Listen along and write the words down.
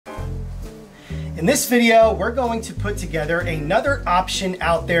In this video, we're going to put together another option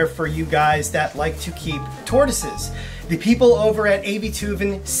out there for you guys that like to keep tortoises. The people over at AV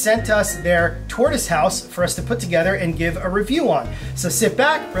Tuvin sent us their tortoise house for us to put together and give a review on. So sit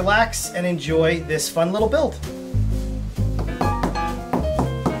back, relax, and enjoy this fun little build.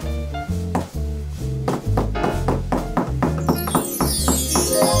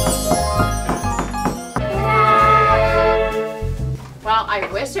 Well, I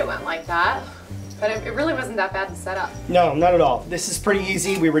wish it went like that. But it really wasn't that bad to set up. No, not at all. This is pretty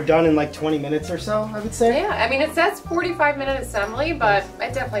easy. We were done in like 20 minutes or so, I would say. Yeah, I mean, it says 45-minute assembly, but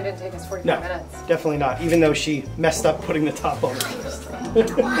it definitely didn't take us 45 minutes. Definitely not, even though she messed up putting the top over first.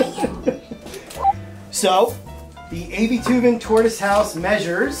 So, the AV Tuvin tortoise house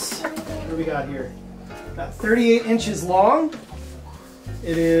measures, what do we got here? About 38 inches long.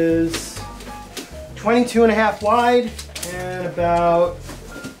 It is 22.5 wide and about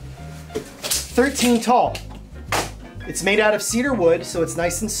 13 tall. It's made out of cedar wood, so it's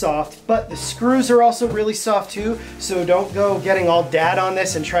nice and soft, but the screws are also really soft too, so don't go getting all dad on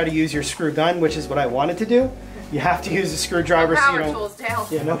this and try to use your screw gun, which is what I wanted to do. You have to use a screwdriver so you don't... Power tools, Dale.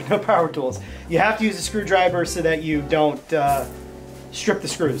 Yeah, no power tools. You have to use a screwdriver so that you don't strip the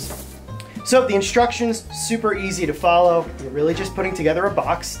screws. So the instructions, super easy to follow. You're really just putting together a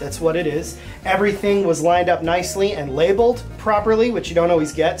box, that's what it is. Everything was lined up nicely and labeled properly, which you don't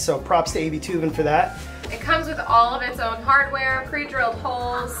always get, so props to AV Tuvin for that. It comes with all of its own hardware, pre-drilled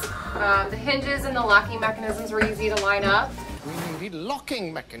holes. The hinges and the locking mechanisms were easy to line up. We needed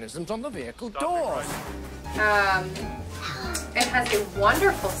locking mechanisms on the vehicle doors. It has a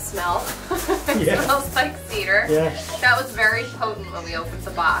wonderful smell. It smells like cedar. Yeah. That was very potent when we opened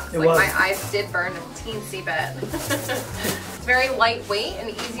the box. My eyes did burn a teensy bit. It's very lightweight and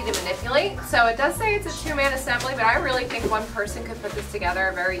easy to manipulate. So it does say it's a two-man assembly, but I really think one person could put this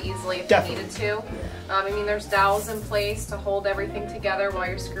together very easily if they needed to. I mean, there's dowels in place to hold everything together while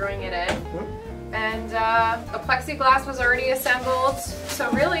you're screwing it in. And the plexiglass was already assembled. So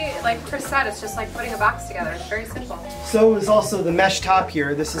really, like Chris said, it's just like putting a box together. It's very simple. So is also the mesh top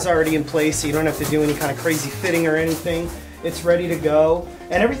here. This is already in place, so you don't have to do any kind of crazy fitting or anything. It's ready to go.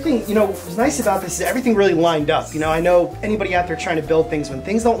 And everything, you know, what's nice about this is everything really lined up. You know, I know anybody out there trying to build things, when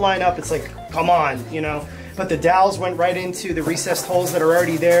things don't line up, it's like, come on, you know. But the dowels went right into the recessed holes that are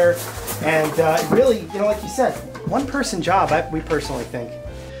already there. And really, you know, like you said, one person job, we personally think.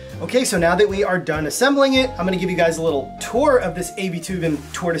 Okay, so now that we are done assembling it, I'm gonna give you guys a little tour of this AV Tuvin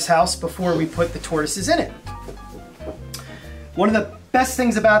tortoise house before we put the tortoises in it. One of the best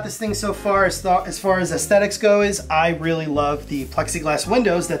things about this thing so far, as far as aesthetics go, is I really love the plexiglass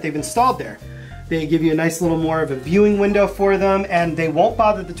windows that they've installed there. They give you a nice little more of a viewing window for them, and they won't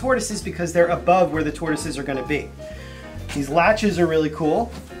bother the tortoises because they're above where the tortoises are gonna be. These latches are really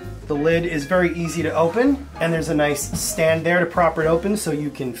cool. The lid is very easy to open, and there's a nice stand there to prop it open so you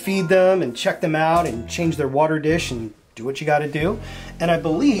can feed them and check them out and change their water dish and do what you gotta do. And I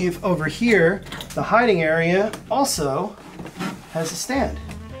believe over here, the hiding area also has a stand.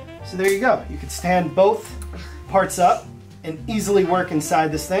 So there you go. You can stand both parts up and easily work inside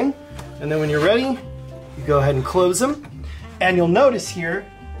this thing. And then when you're ready, you go ahead and close them. And you'll notice here,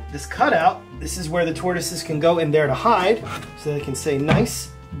 this cutout, this is where the tortoises can go in there to hide so they can stay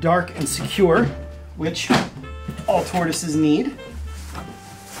nice, dark, and secure, which all tortoises need.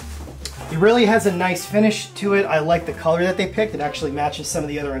 It really has a nice finish to it. I like the color that they picked. It actually matches some of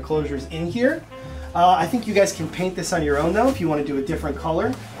the other enclosures in here. I think you guys can paint this on your own though if you want to do a different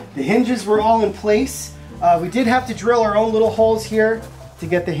color. The hinges were all in place. We did have to drill our own little holes here to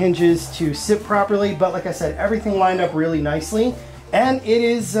get the hinges to sit properly, but like I said, everything lined up really nicely, and it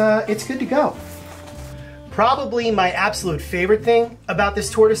is it's good to go. Probably my absolute favorite thing about this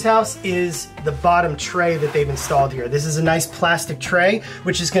tortoise house is the bottom tray that they've installed here. This is a nice plastic tray,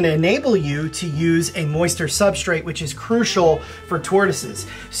 which is going to enable you to use a moisture substrate, which is crucial for tortoises.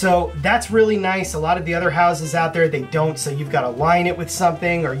 So that's really nice. A lot of the other houses out there, they don't, so you've got to line it with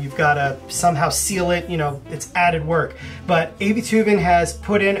something, or you've got to somehow seal it. You know, it's added work. But AV Tuvin has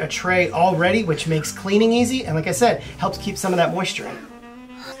put in a tray already, which makes cleaning easy, and like I said, helps keep some of that moisture in.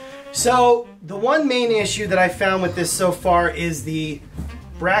 So the one main issue that I found with this so far is the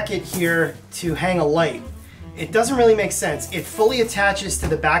bracket here to hang a light. It doesn't really make sense. It fully attaches to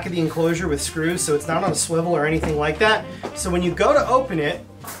the back of the enclosure with screws, so it's not on a swivel or anything like that. So when you go to open it,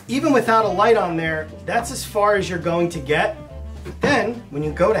 even without a light on there, that's as far as you're going to get. But then when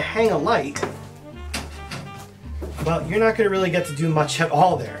you go to hang a light, well, you're not going to really get to do much at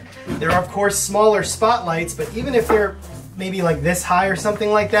all there. There are of course smaller spotlights, but even if they're maybe like this high or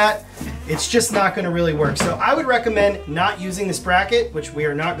something like that, it's just not going to really work. So I would recommend not using this bracket, which we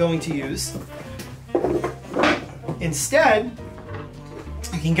are not going to use. Instead,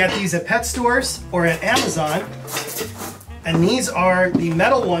 you can get these at pet stores or at Amazon, and these are the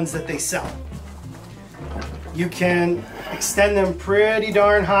metal ones that they sell. You can extend them pretty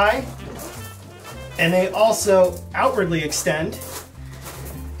darn high, and they also outwardly extend.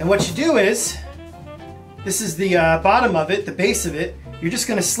 And what you do is, this is the bottom of it, the base of it. You're just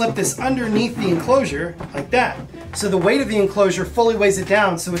going to slip this underneath the enclosure like that. So the weight of the enclosure fully weighs it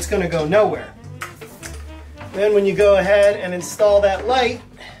down, so it's going to go nowhere. Then when you go ahead and install that light,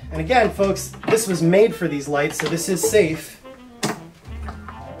 and again folks, this was made for these lights, so this is safe.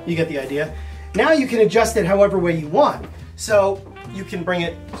 You get the idea. Now you can adjust it however way you want. So you can bring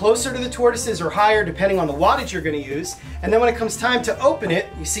it closer to the tortoises or higher depending on the wattage you're going to use. And then when it comes time to open it,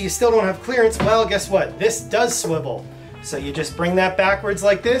 you see you still don't have clearance. Well, guess what? This does swivel. So you just bring that backwards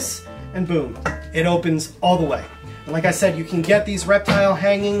like this, and boom, it opens all the way. And like I said, you can get these reptile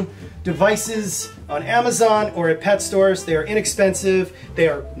hanging devices on Amazon or at pet stores. They are inexpensive, they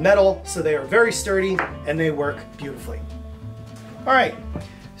are metal, so they are very sturdy, and they work beautifully. All right,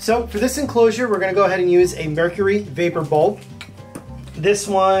 so for this enclosure, we're gonna go ahead and use a mercury vapor bulb. This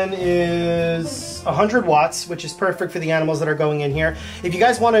one is 100 watts, which is perfect for the animals that are going in here. If you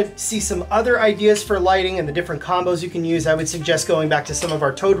guys want to see some other ideas for lighting and the different combos you can use, I would suggest going back to some of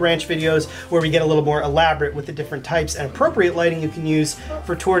our Toad Ranch videos where we get a little more elaborate with the different types and appropriate lighting you can use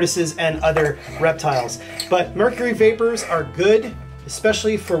for tortoises and other reptiles. But mercury vapors are good,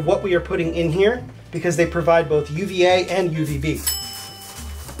 especially for what we are putting in here, because they provide both UVA and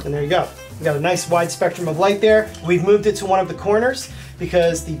UVB. And there you go. We got a nice wide spectrum of light there. We've moved it to one of the corners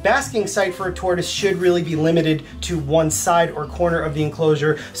because the basking site for a tortoise should really be limited to one side or corner of the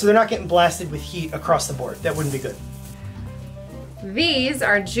enclosure, so they're not getting blasted with heat across the board. That wouldn't be good. These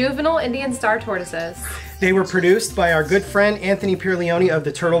are juvenile Indian star tortoises. They were produced by our good friend Anthony Pierleone of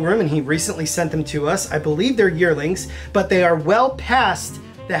the Turtle Room, and he recently sent them to us. I believe they're yearlings, but they are well past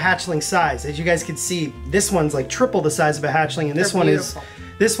the hatchling size. As you guys can see, this one's like triple the size of a hatchling, and this one is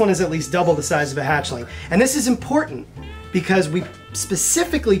at least double the size of a hatchling. And this is important because we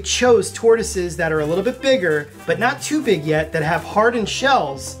specifically chose tortoises that are a little bit bigger, but not too big yet, that have hardened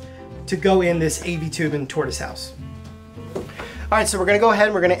shells to go in this AV tube and tortoise house. All right, so we're gonna go ahead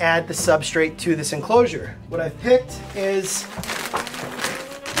and we're gonna add the substrate to this enclosure. What I've picked is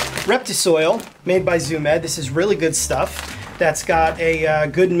Reptisoil, made by ZooMed. This is really good stuff that's got a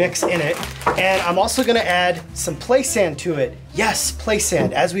good mix in it. And I'm also gonna add some play sand to it. Yes, play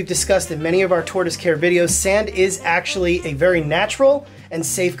sand. As we've discussed in many of our tortoise care videos, sand is actually a very natural and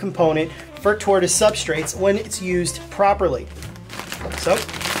safe component for tortoise substrates when it's used properly. So,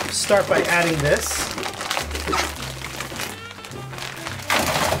 start by adding this.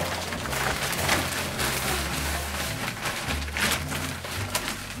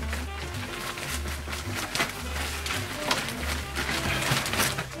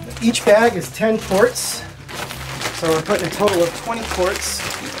 Each bag is 10 quarts, so we're putting a total of 20 quarts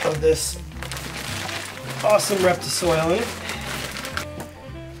of this awesome Reptisoil in.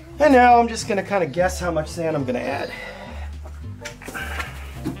 And now I'm just gonna kind of guess how much sand I'm gonna add.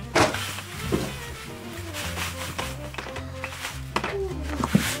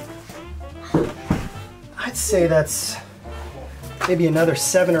 I'd say that's maybe another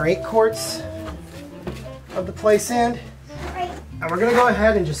 7 or 8 quarts of the play sand. And we're gonna go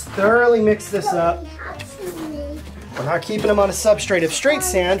ahead and just thoroughly mix this up. We're not keeping them on a substrate of straight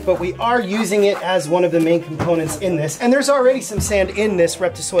sand, but we are using it as one of the main components in this. And there's already some sand in this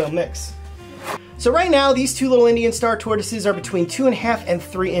Reptisoil mix. So right now, these two little Indian star tortoises are between 2.5 and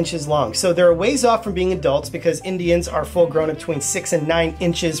 3 inches long. So they're a ways off from being adults because Indians are full grown at between 6 and 9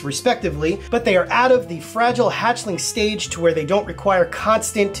 inches respectively, but they are out of the fragile hatchling stage to where they don't require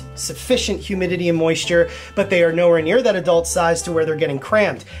constant, sufficient humidity and moisture, but they are nowhere near that adult size to where they're getting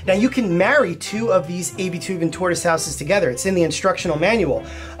cramped. Now you can marry 2 of these AV tube and tortoise houses together. It's in the instructional manual.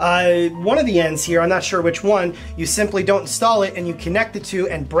 One of the ends here, I'm not sure which one, you simply don't install it and you connect the 2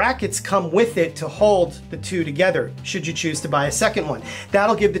 and brackets come with it to hold the 2 together should you choose to buy a second one.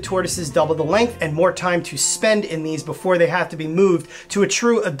 That'll give the tortoises double the length and more time to spend in these before they have to be moved to a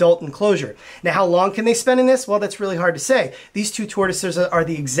true adult enclosure. Now how long can they spend in this? Well, that's really hard to say. These 2 tortoises are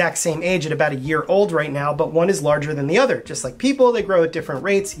the exact same age at about a year old right now, but one is larger than the other. Just like people, they grow at different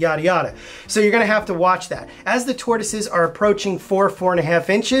rates, yada yada. So you're gonna have to watch that. As the tortoises are approaching 4.5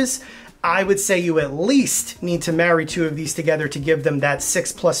 inches, I would say you at least need to marry 2 of these together to give them that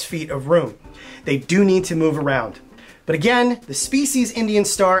 6+ feet of room. They do need to move around. But again, the species Indian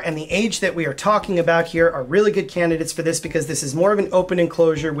star and the age that we are talking about here are really good candidates for this because this is more of an open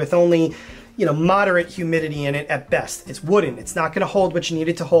enclosure with only, you know, moderate humidity in it at best. It's wooden. It's not going to hold what you need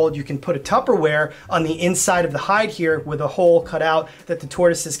it to hold. You can put a Tupperware on the inside of the hide here with a hole cut out that the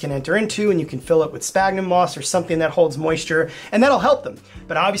tortoises can enter into, and you can fill it with sphagnum moss or something that holds moisture, and that'll help them.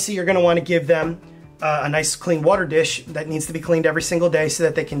 But obviously you're going to want to give them a nice clean water dish that needs to be cleaned every single day so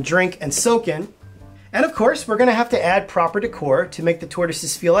that they can drink and soak in. And of course, we're going to have to add proper decor to make the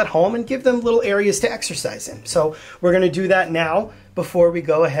tortoises feel at home and give them little areas to exercise in. So we're going to do that now before we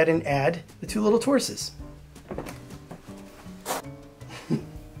go ahead and add the 2 little tortoises.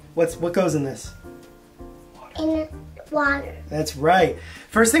 What goes in this? In water. That's right.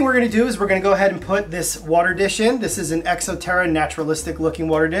 First thing we're going to do is we're going to go ahead and put this water dish in. This is an Exoterra naturalistic looking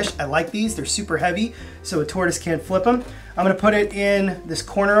water dish. I like these. They're super heavy, so a tortoise can't flip them. I'm going to put it in this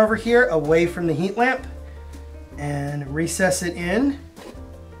corner over here away from the heat lamp and recess it in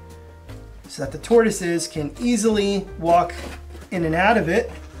so that the tortoises can easily walk in and out of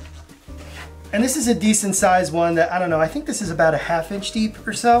it. And this is a decent sized one that, I don't know, I think this is about a ½ inch deep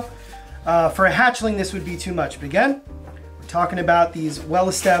or so. For a hatchling, this would be too much. But again, we're talking about these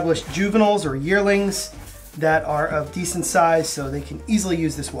well-established juveniles or yearlings that are of decent size, so they can easily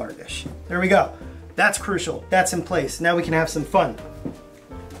use this water dish. There we go. That's crucial. That's in place. Now we can have some fun.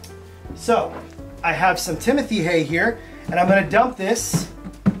 So I have some Timothy hay here, and I'm going to dump this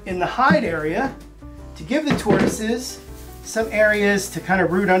in the hide area to give the tortoises some areas to kind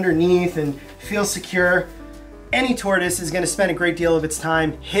of root underneath and feel secure. Any tortoise is going to spend a great deal of its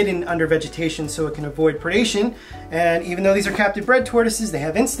time hidden under vegetation so it can avoid predation. And even though these are captive bred tortoises, they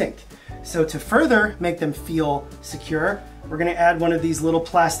have instinct. So to further make them feel secure, we're going to add one of these little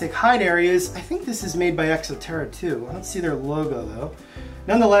plastic hide areas. I think this is made by Exoterra too. I don't see their logo though.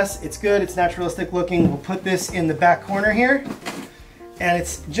 Nonetheless, it's good. It's naturalistic looking. We'll put this in the back corner here. And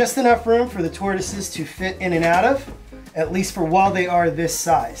it's just enough room for the tortoises to fit in and out of, at least for while they are this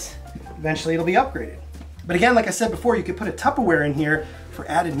size. Eventually it'll be upgraded. But again, like I said before, you could put a Tupperware in here for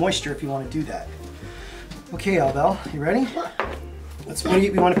added moisture if you want to do that. Okay, Albel, you ready?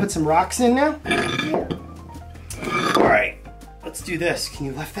 We want to put some rocks in now? Yeah. All right, let's do this. Can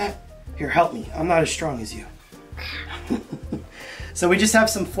you lift that? Here, help me. I'm not as strong as you. So we just have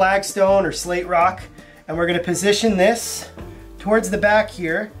some flagstone or slate rock, and we're going to position this towards the back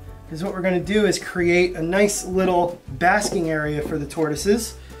here, because what we're going to do is create a nice little basking area for the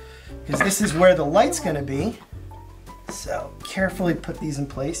tortoises, because this is where the light's going to be. So carefully put these in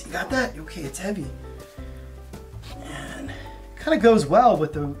place. You got that? Okay, it's heavy. And it kind of goes well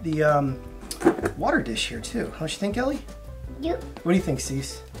with the water dish here too. Don't you think, Ellie? Yep. What do you think,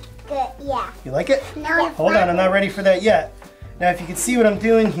 Cease? Good, yeah. You like it? No. Hold on, I'm not ready for that yet. Now, if you can see what I'm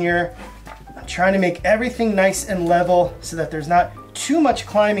doing here, I'm trying to make everything nice and level so that there's not too much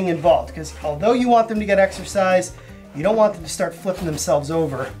climbing involved, because although you want them to get exercise, you don't want them to start flipping themselves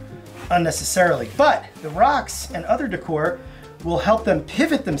over unnecessarily. But the rocks and other decor will help them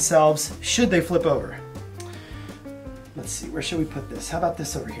pivot themselves should they flip over. Let's see, where should we put this? How about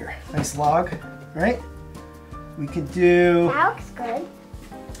this over here? Nice log, right? We could do... That looks good.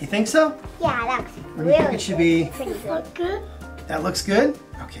 You think so? Yeah, that looks Or do you think it should be... pretty good. That looks good?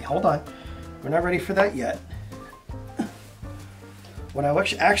 Okay, hold on. We're not ready for that yet. What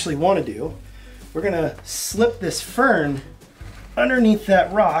I actually want to do, we're going to slip this fern underneath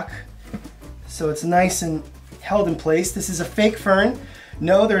that rock so it's nice and held in place. This is a fake fern.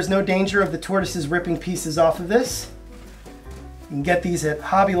 No, there's no danger of the tortoises ripping pieces off of this. You can get these at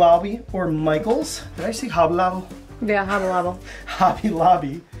Hobby Lobby or Michael's. Did I say Hobby Lobby? Yeah, Hobby Lobby. Hobby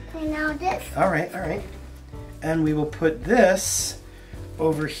Lobby. And now this. All right, all right. And we will put this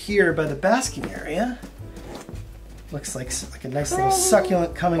over here by the basking area. Looks like a nice little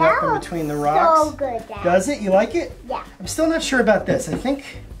succulent coming up in between the rocks. So good, Dad. Does it? You like it? Yeah. I'm still not sure about this. I think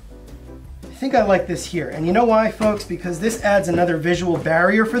I like this here. And you know why, folks? Because this adds another visual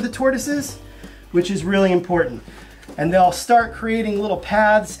barrier for the tortoises, which is really important. And they'll start creating little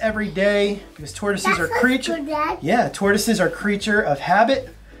paths every day because tortoises are creatures. Yeah, tortoises are creature of habit.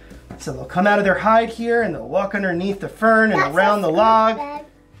 So they'll come out of their hide here and they'll walk underneath the fern and around the log. Dad.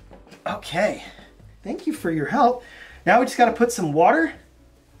 Okay, thank you for your help. Now we just got to put some water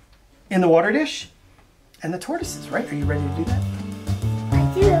in the water dish and the tortoises, right? Are you ready to do that?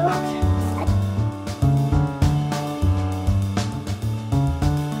 I do.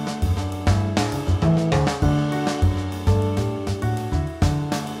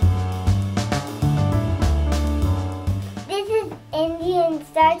 This is Indian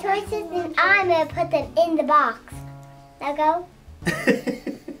star tortoises, and I'm going to put them in the box. Now go.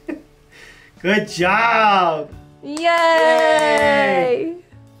 Good job! Yay!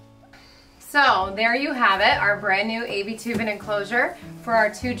 So there you have it, our brand new AB tubing enclosure for our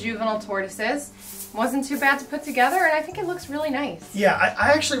 2 juvenile tortoises. Wasn't too bad to put together, and I think it looks really nice. Yeah,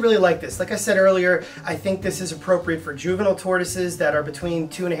 I actually really like this. Like I said earlier, I think this is appropriate for juvenile tortoises that are between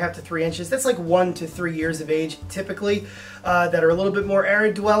 2.5 to 3 inches. That's like 1 to 3 years of age typically, that are a little bit more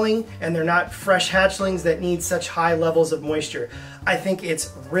arid dwelling, and they're not fresh hatchlings that need such high levels of moisture. I think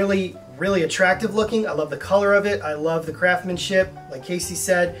it's really attractive looking. I love the color of it. I love the craftsmanship. Like Casey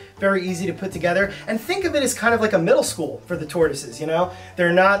said, very easy to put together. And think of it as kind of like a middle school for the tortoises, you know?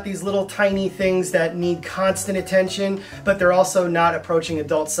 They're not these little tiny things that need constant attention, but they're also not approaching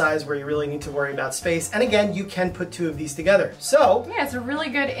adult size where you really need to worry about space. And again, you can put 2 of these together. So yeah, it's a really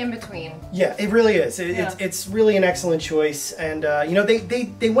good in-between. Yeah, it really is. It's really an excellent choice. And you know,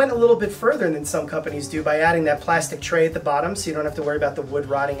 they went a little bit further than some companies do by adding that plastic tray at the bottom, so you don't have to worry about the wood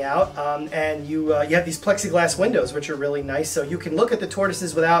rotting out. And you have these plexiglass windows, which are really nice, so you can look at the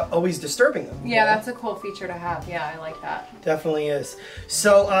tortoises without always disturbing them. Yeah, that's a cool feature to have. Yeah, I like that. Definitely is.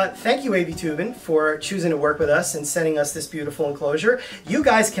 So thank you, AB Tubin, for choosing to work with us and sending us this beautiful enclosure. You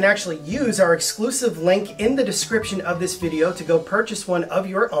guys can actually use our exclusive link in the description of this video to go purchase one of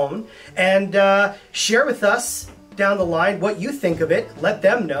your own and share with us down the line what you think of it. Let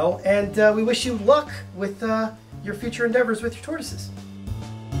them know, and we wish you luck with your future endeavors with your tortoises.